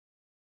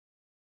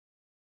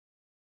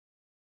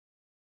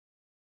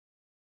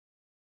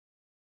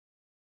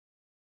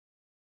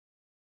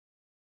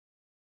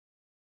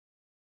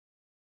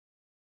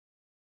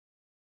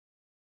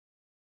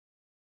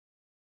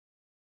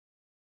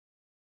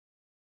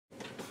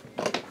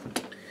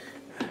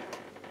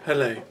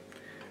Hello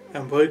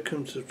and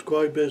welcome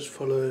subscribers,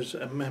 followers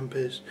and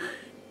members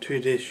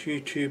to this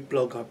YouTube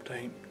blog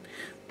update.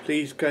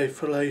 Please go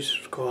follow,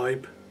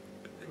 subscribe,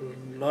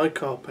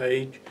 like our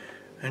page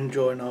and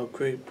join our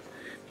group.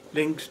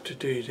 Links to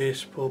do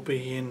this will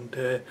be in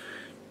the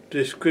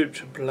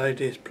description below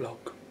this blog.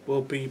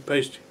 Will be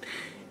posted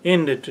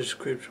in the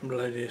description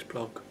below this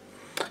blog.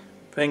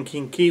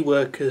 Thanking key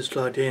workers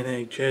like the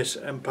NHS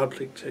and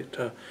public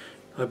sector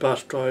like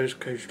bus drivers,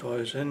 coach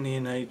drivers and the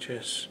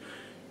NHS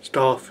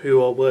staff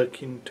who are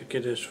working to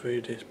get us through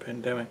this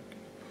pandemic.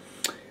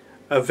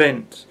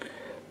 Events.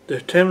 The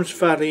Thames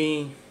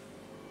Valley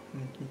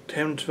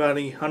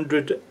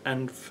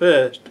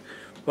 101st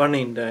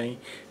running day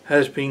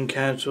has been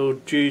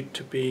cancelled due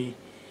to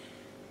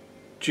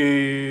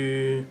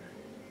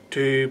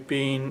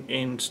being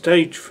in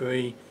stage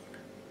 3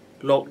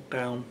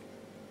 lockdown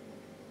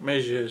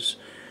measures.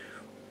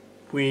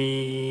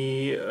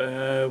 We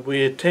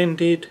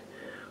attended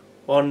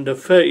on the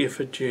 30th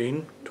of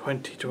June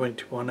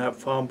 2021 at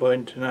Farnborough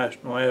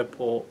International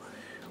Airport.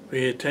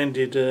 We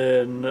attended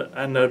an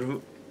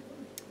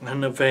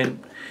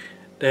event.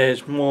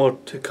 There's more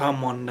to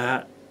come on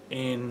that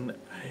in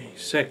a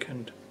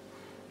second.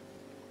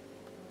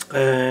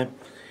 So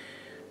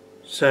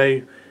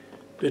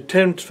the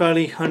Thames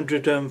Valley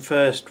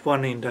 101st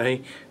running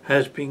day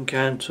has been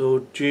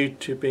cancelled due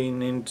to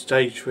being in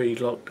stage 3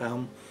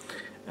 lockdown,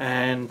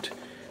 and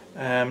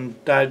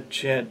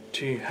that's yet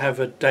to have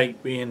a date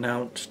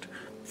re-announced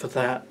for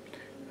that.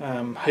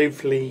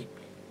 Hopefully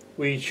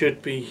we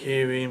should be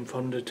hearing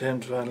from the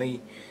Thames Valley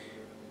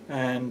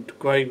and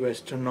Great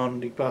Western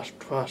Omnibus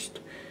Trust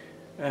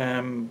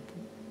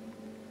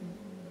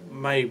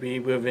maybe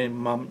within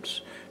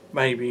months,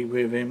 maybe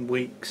within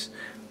weeks,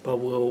 but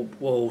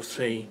we'll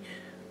see.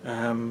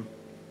 But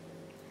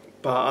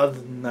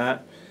other than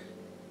that,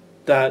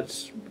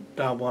 that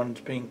one's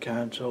been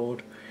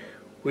cancelled.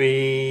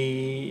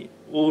 We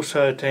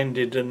also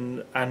attended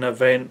an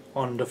event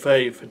on the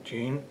 30th of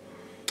June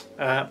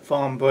at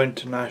Farnborough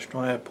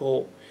International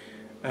Airport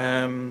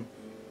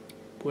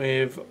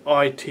with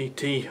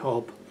ITT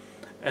Hub,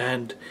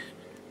 and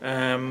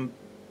I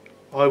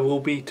will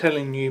be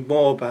telling you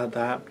more about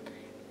that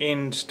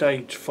in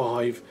stage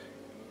 5.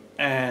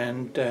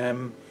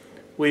 And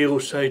we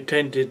also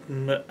attended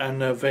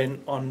an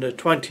event on the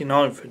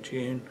 29th of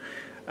June,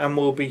 and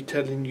we'll be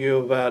telling you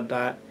about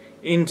that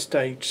in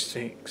stage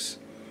 6.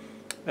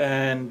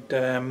 And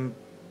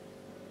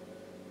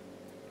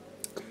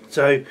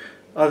so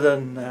other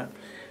than that,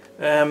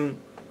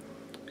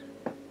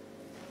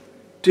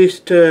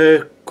 just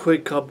a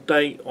quick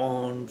update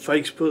on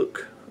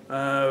Facebook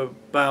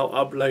about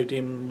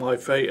uploading my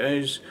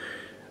photos.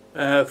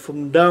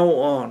 From now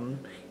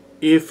on,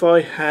 if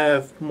I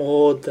have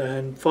more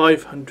than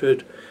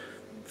 500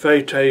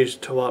 photos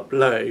to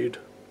upload,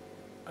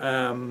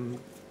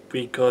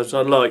 because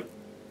I like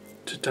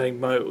to take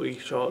motor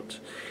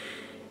shots,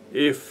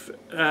 if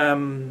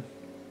I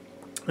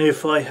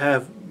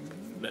have,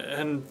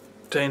 and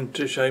tend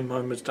to show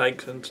my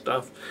mistakes and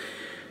stuff,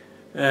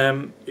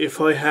 if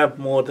I have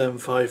more than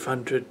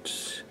 500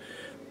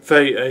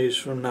 photos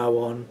from now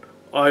on,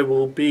 I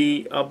will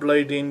be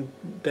uploading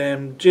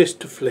them just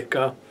to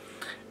Flickr,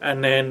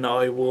 and then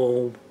I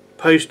will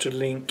post a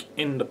link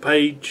in the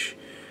page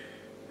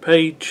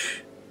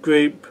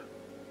group,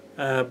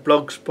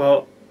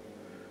 blogspot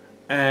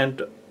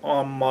and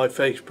on my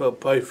Facebook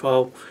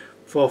profile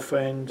for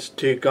friends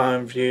to go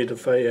and view the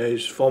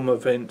photos from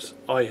events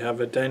I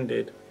have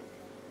attended.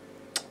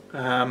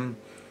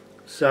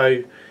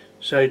 So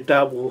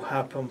that will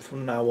happen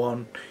from now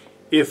on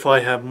if I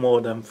have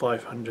more than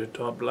 500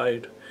 to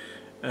upload,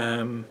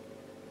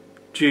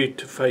 due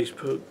to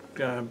Facebook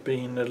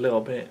being a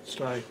little bit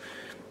slow.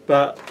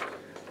 But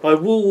I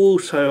will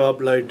also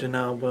upload an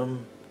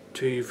album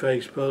to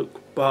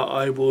Facebook, but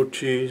I will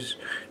choose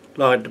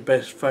like the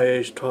best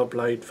photos to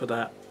upload for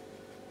that.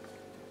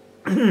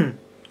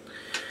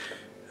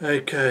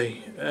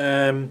 Okay,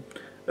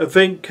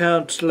 event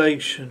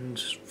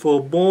cancellations.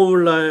 For more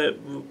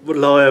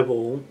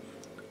reliable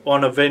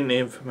on event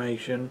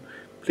information,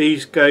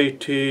 please go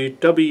to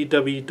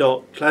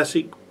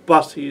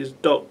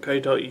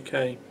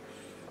www.classicbuses.co.uk,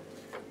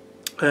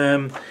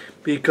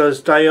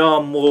 because they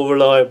are more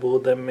reliable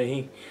than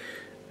me,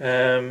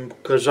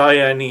 because I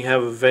only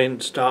have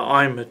events that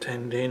I'm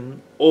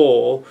attending,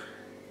 or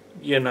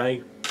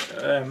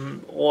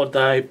or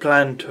they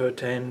plan to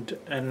attend,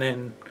 and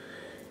then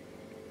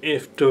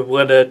if the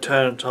weather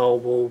turns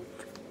horrible,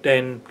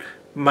 then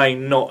may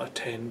not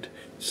attend.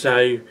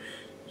 So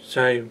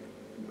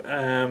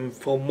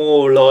for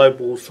more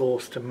reliable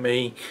source than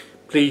me,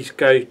 please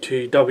go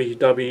to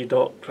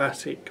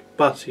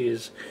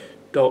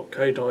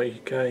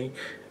www.classicbuses.co.uk,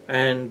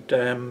 and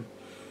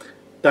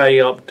they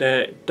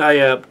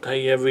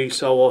update every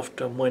so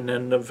often when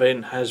an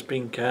event has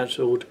been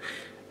cancelled,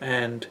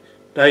 and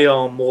they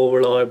are more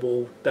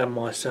reliable than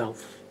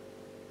myself.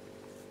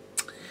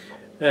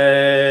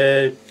 ITT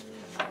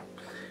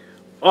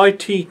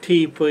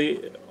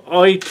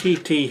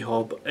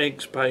Hub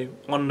Expo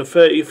on the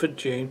 30th of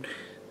June.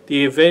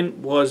 the event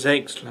was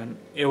excellent.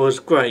 It was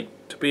great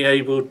to be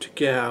able to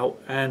get out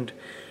and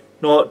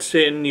not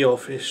sit in the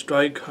office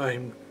straight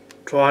home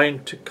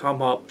trying to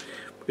come up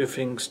with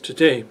things to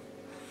do.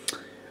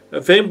 The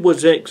event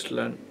was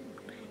excellent.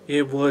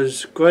 It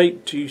was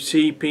great to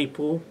see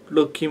people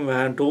looking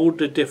around all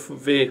the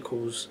different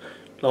vehicles,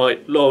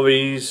 like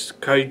lorries,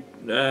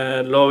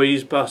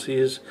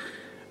 buses,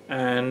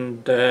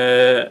 and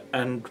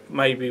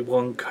maybe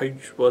one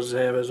coach was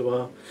there as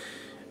well.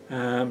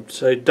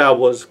 So that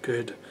was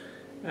good.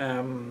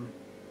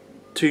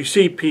 To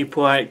see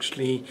people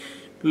actually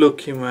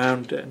looking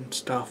around and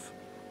stuff.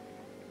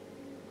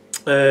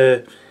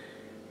 So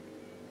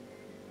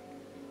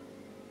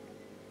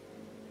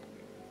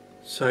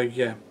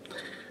yeah,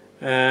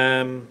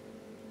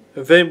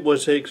 event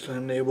was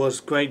excellent. It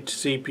was great to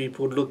see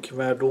people looking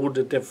around all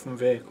the different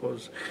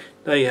vehicles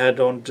they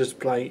had on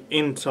display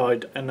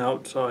inside and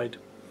outside.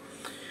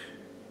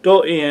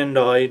 Dottie and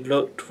I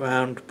looked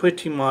around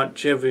pretty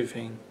much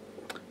everything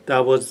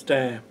that was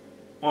there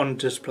on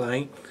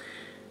display,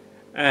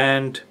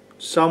 and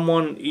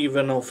someone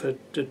even offered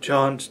the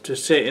chance to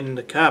sit in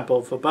the cab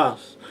of a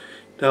bus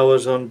that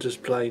was on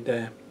display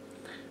there.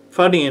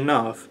 Funny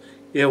enough,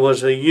 it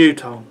was a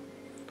Yutong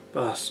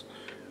bus,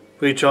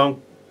 which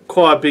I'm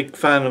quite a big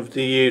fan of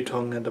the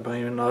Yutong at the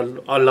moment.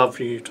 I love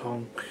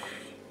Yutong,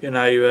 you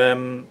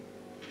know.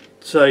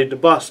 So the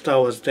bus that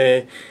was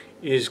there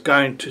is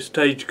going to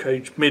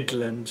Stagecoach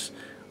Midlands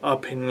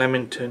up in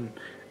Leamington,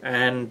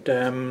 and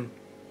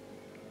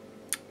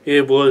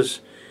it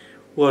was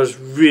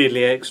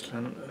really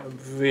excellent,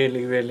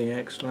 really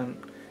excellent,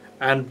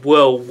 and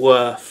well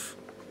worth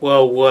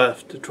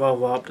the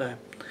travel up there.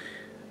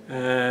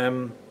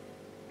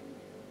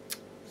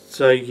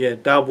 So yeah,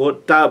 that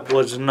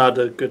was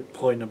another good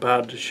point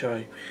about the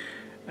show,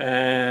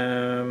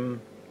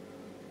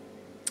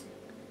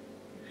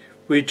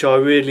 which I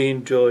really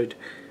enjoyed,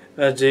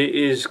 as it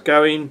is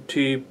going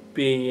to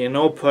be in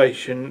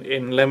operation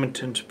in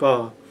Leamington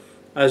Spa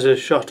as a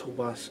shuttle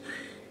bus.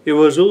 It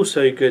was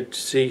also good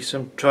to see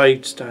some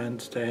trade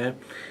stands there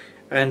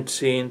and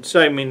seeing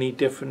so many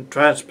different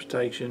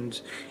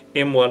transportations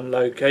in one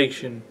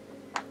location.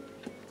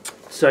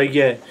 So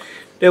yeah,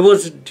 there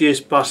wasn't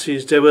just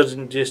buses, there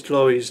wasn't just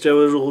lorries, there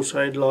was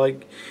also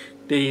like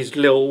these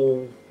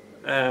little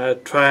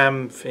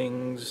tram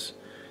things.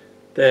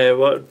 There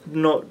were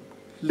not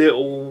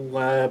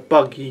little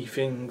buggy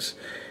things,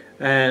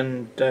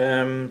 and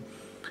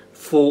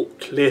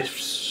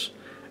forklifts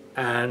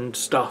and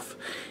stuff.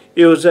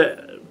 It was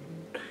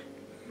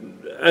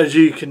as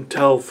you can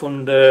tell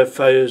from the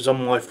photos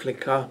on my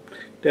Flickr,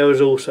 there was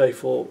also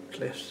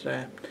forklifts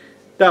there.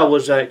 That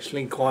was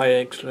actually quite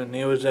excellent.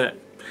 It was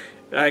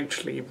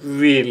actually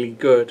really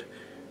good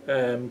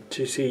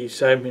to see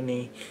so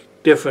many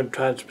different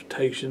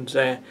transportations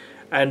there,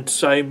 and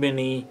so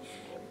many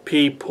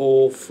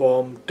people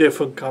from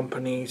different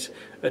companies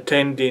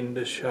attending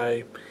the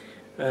show,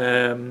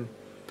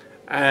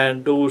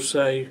 and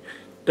also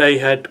they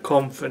had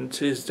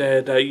conferences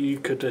there that you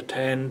could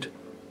attend,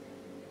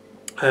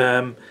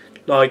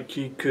 like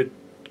you could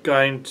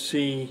go and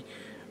see,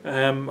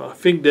 I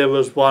think there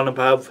was one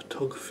about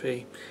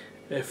photography,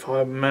 if I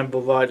remember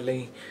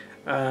rightly.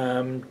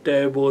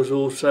 There was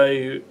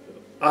also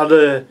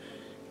other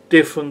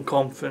different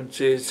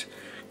conferences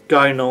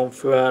going on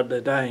throughout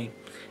the day,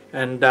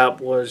 and that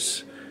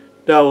was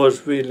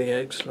really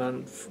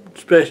excellent,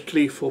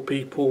 especially for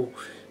people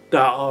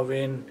that are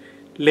in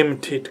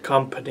limited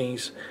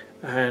companies,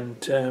 and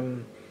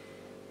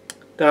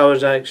that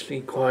was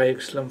actually quite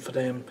excellent for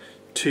them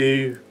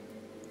to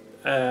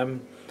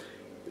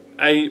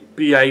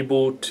be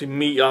able to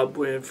meet up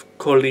with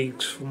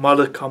colleagues from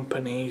other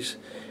companies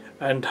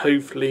and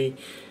hopefully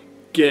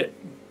get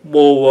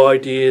more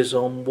ideas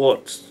on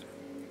what's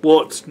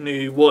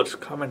new, what's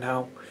coming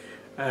out,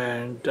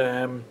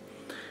 and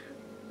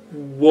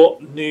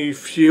what new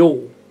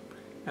fuel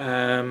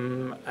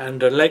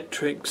and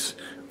electrics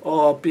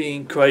are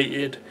being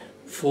created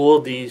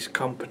for these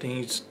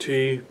companies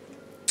to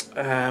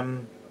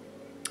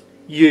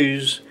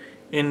use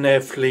in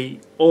their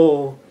fleet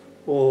or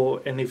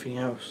anything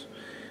else.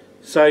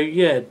 So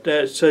yeah,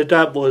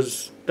 that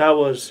was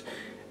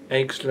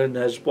excellent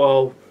as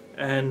well,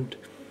 and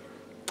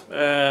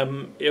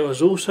it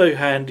was also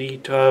handy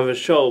to have a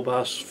shuttle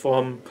bus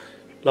from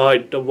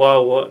like the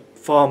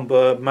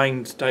Farnborough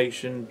main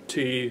station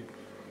to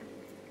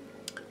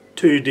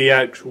the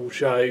actual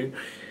show,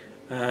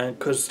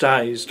 because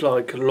that is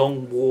like a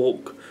long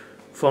walk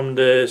from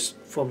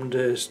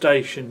the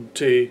station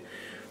to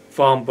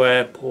Farnborough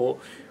Airport,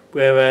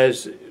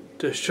 whereas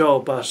the shuttle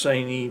bus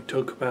only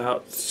took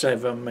about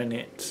 7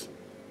 minutes.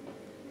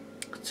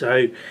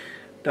 So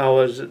that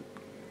was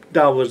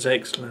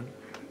excellent.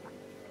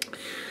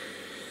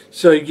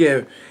 So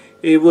yeah,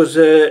 it was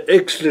an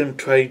excellent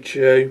trade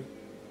show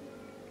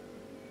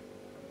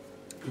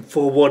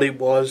for what it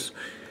was.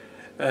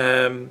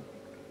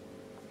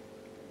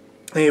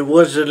 It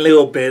was a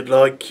little bit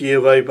like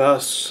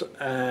Eurobus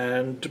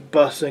and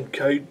Bus and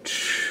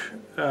Coach,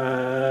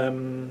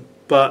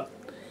 but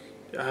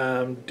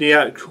the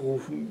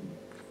actual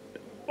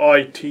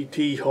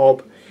ITT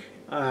hub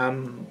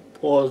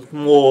was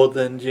more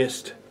than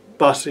just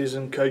buses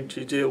and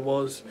coaches. It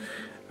was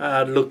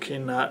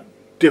looking at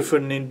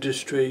different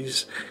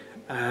industries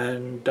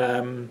and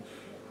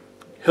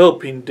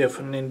helping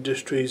different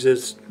industries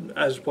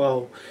as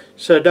well.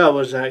 So that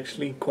was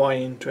actually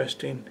quite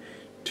interesting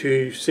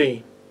to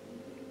see.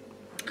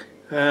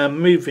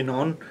 Moving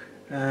on,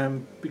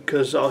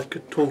 because I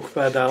could talk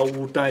about that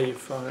all day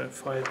if I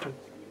had the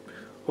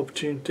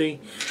opportunity.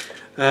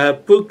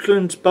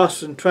 Brooklands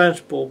Bus and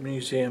Transport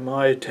Museum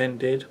I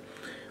attended.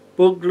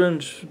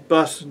 Brooklands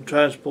Bus and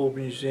Transport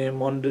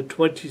Museum on the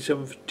 27th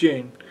of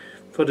June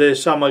for their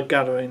summer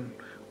gathering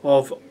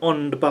of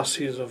On the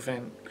Buses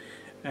event.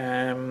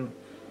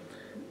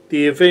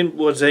 The event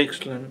was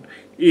excellent,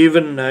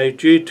 even though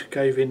due to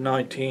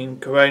COVID-19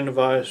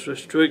 coronavirus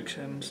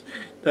restrictions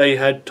they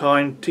had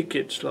timed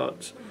ticket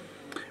slots,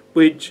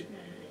 which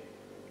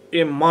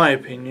in my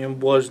opinion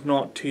was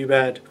not too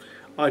bad.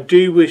 I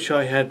do wish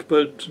I had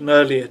booked an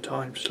earlier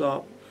time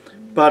slot,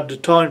 but the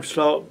time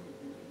slot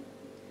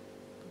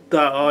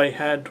that I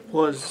had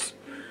was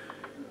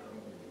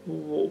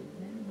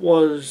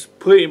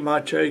pretty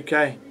much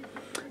okay,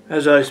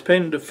 as I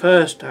spent the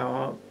first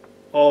hour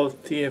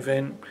of the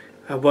event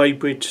at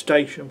Weybridge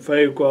Station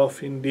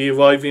photographing the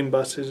arriving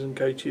buses and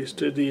coaches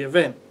to the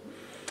event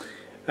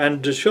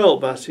and the shuttle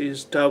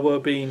buses that were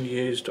being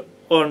used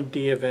on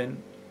the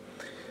event.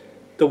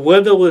 The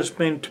weather was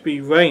meant to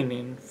be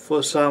raining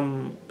for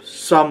some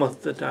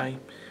of the day,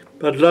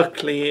 but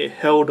luckily it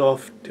held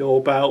off till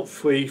about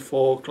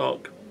 3-4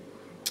 o'clock.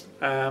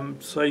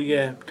 So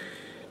yeah,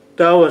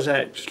 that was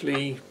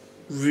actually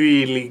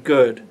really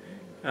good.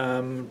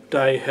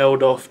 They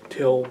held off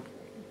till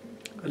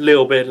a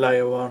little bit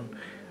later on.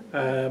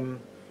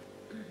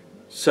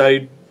 So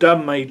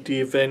that made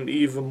the event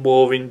even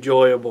more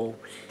enjoyable.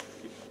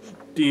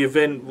 The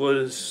event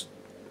was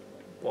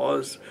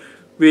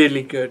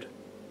really good.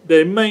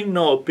 There may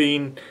not have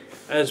been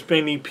as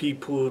many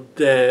people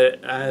there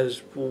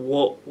as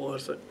what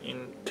was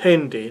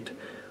intended,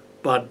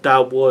 but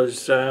that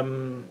was,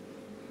 in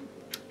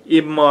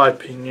my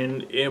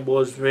opinion, it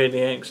was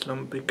really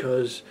excellent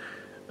because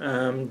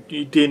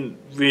you didn't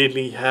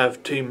really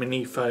have too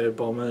many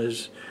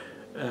photobombers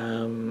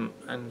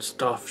and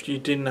stuff. You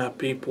didn't have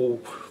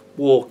people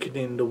walking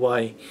in the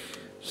way,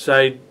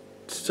 so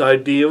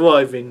the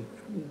arriving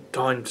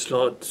time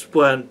slots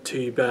weren't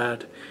too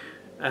bad,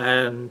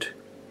 and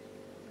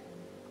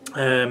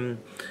I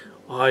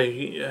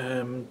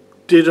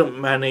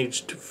didn't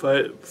manage to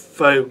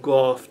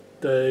photograph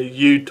the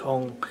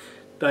Yutong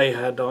they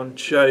had on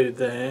show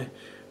there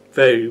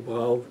very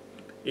well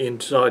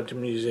inside the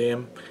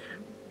museum,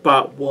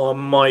 but what I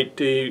might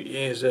do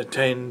is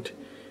attend,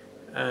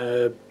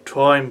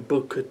 try and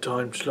book a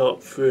time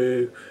slot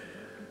through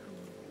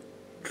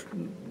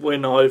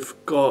when I've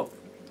got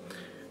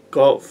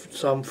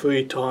some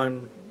free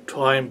time,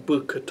 try and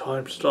book a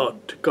time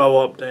slot to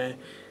go up there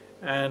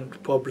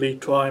and probably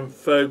try and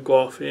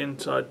photograph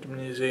inside the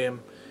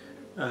museum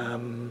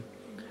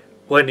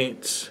when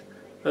it's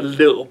a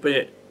little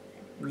bit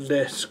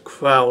less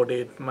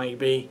crowded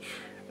maybe,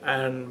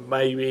 and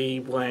maybe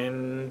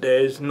when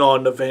there's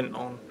not an event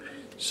on,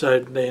 so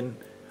then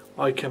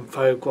I can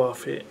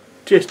photograph it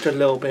just a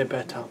little bit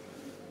better,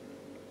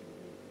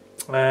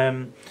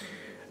 and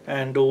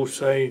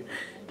also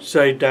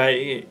so that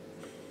it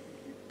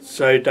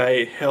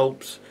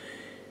helps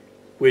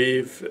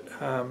with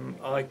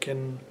I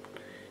can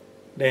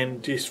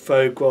then just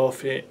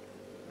photograph it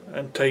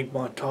and take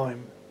my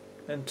time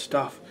and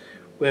stuff,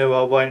 where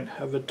I won't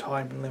have a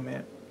time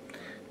limit.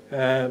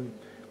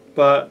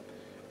 But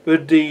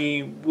with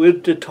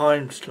the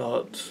time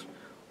slots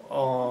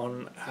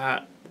on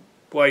at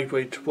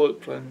Weybridge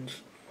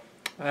Brooklands,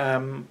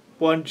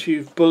 once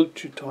you've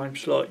booked your time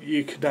slot,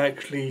 you can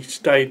actually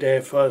stay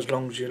there for as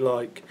long as you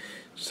like.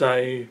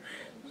 So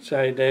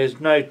there's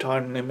no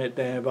time limit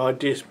there. I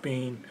just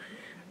mean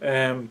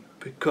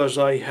because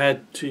I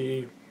had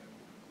to,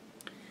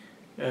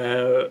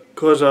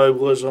 because I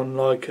was on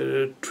like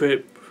a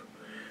trip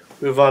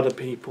with other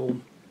people,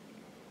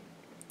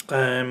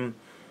 I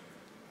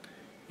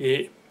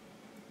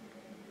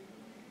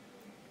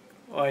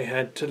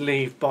had to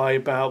leave by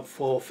about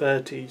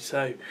 4:30,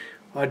 so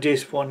I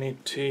just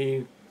wanted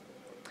to,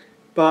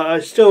 but I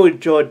still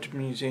enjoyed the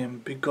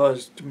museum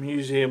because the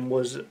museum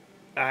was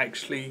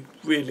actually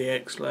really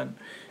excellent,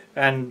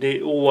 and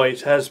it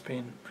always has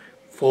been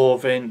for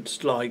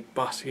events like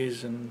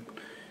buses and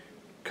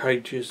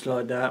coaches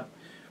like that,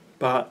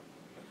 but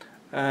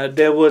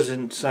there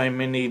wasn't so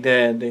many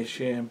there this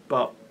year,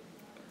 but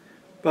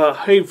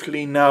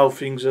hopefully now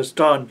things are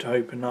starting to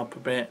open up a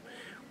bit,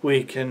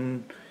 we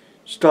can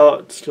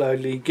start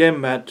slowly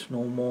getting back to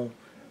normal,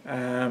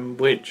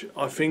 which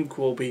I think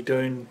we'll be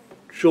doing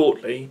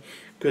shortly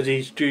because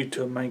he's due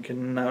to make an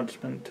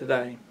announcement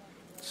today,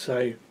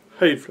 so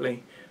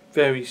hopefully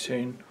very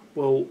soon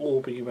we'll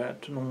all be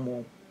back to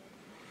normal.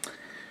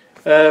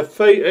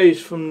 Photos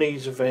from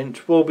these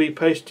events will be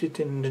posted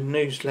in the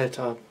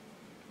newsletter,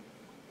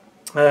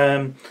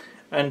 and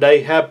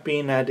they have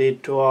been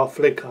added to our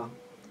Flickr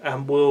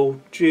and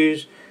we'll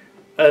choose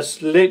a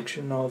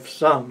selection of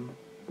some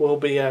will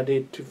be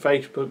added to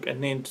Facebook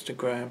and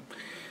Instagram.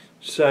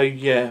 So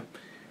yeah,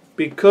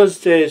 because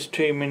there's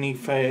too many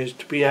photos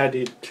to be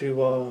added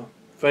to our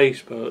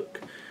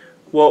Facebook,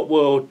 what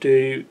we'll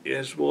do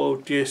is we'll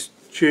just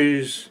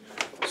choose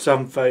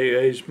some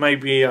photos,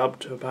 maybe up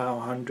to about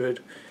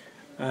 100,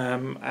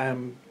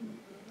 and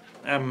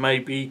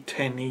maybe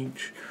 10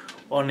 each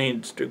on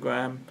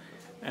Instagram,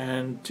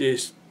 and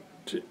just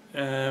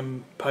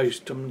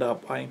post them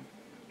that way.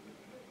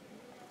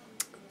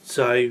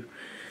 So,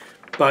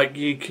 but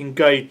you can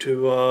go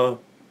to our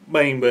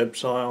main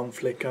website on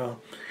Flickr,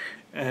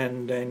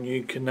 and then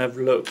you can have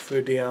a look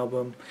through the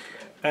album.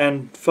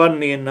 And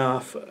funnily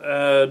enough,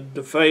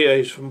 the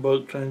photos from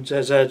Booklands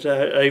has had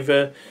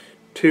over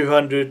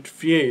 200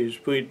 views,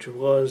 which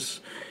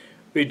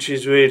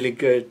is really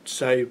good.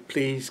 So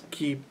please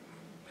keep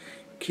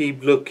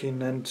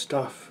looking and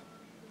stuff.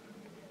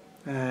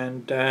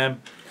 And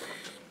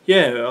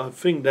yeah, I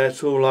think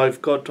that's all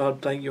I've got to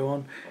update you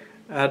on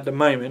at the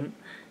moment.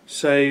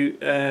 So,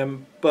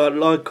 but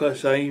like I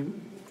say,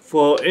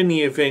 for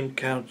any event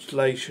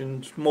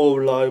cancellations more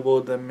reliable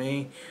than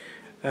me,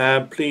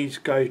 please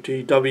go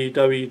to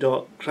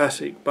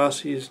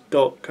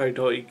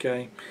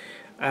www.classicbuses.co.uk,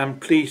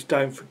 and please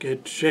don't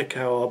forget to check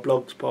out our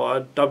blogspot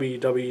at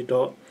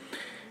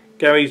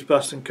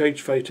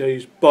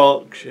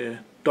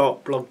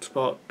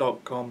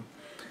www.garysbusandcoachphotos.blogspot.com,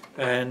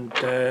 and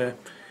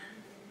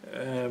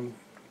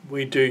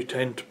we do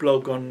tend to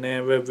blog on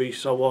there every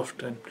so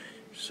often,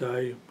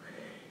 so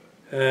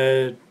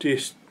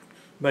just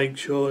make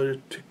sure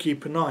to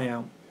keep an eye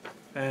out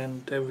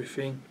and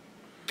everything.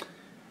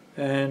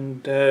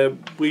 And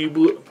we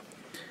will.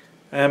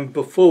 And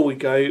before we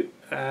go,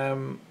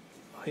 I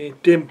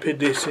didn't put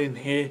this in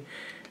here.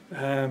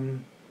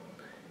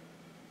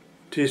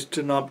 Just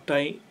an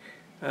update.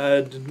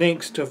 The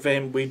next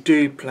event we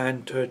do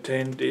plan to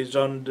attend is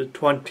on the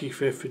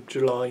 25th of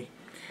July,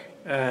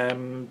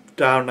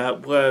 down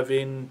at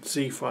Worthing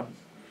Seafront.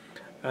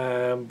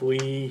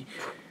 We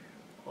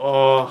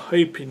are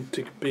hoping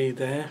to be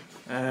there.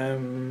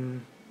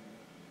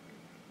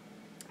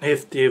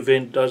 If the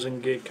event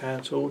doesn't get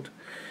cancelled,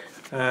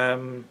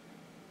 but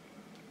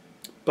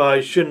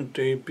it shouldn't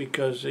do,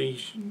 because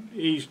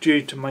he's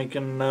due to make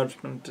an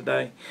announcement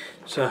today,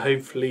 so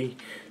hopefully,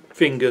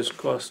 fingers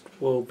crossed,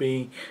 we'll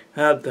be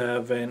at the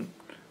event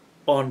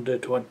on the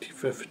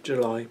 25th of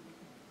July,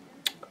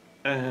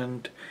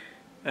 and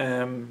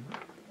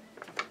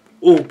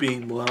all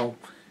being well,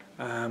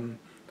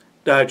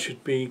 that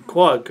should be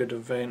quite a good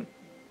event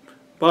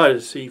by the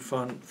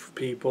seafront for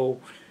people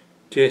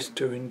just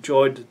to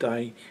enjoy the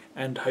day,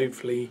 and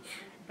hopefully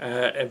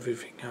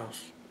everything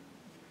else.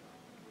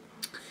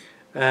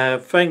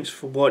 Thanks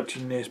for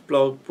watching this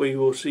blog. We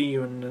will see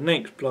you in the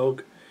next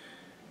blog.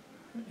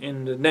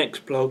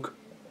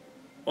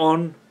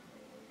 On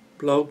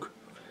blog,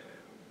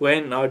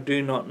 when, I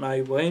do not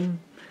know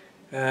when,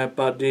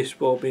 but this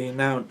will be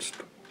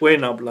announced when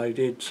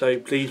uploaded, so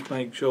please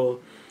make sure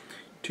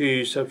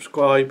to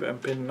subscribe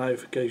and pin the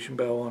notification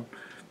bell on.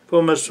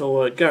 From us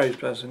all at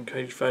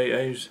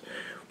garysbusandcoachphotos,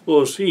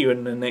 we'll see you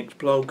in the next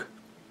blog.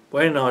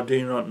 When, I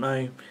do not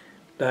know.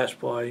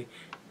 That's why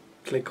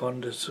click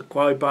on the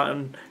subscribe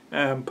button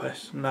and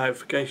press the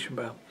notification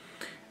bell.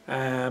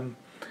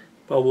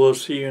 But we'll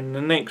see you in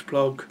the next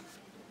blog,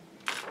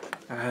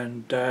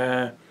 and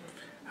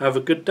have a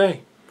good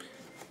day.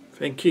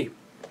 Thank you.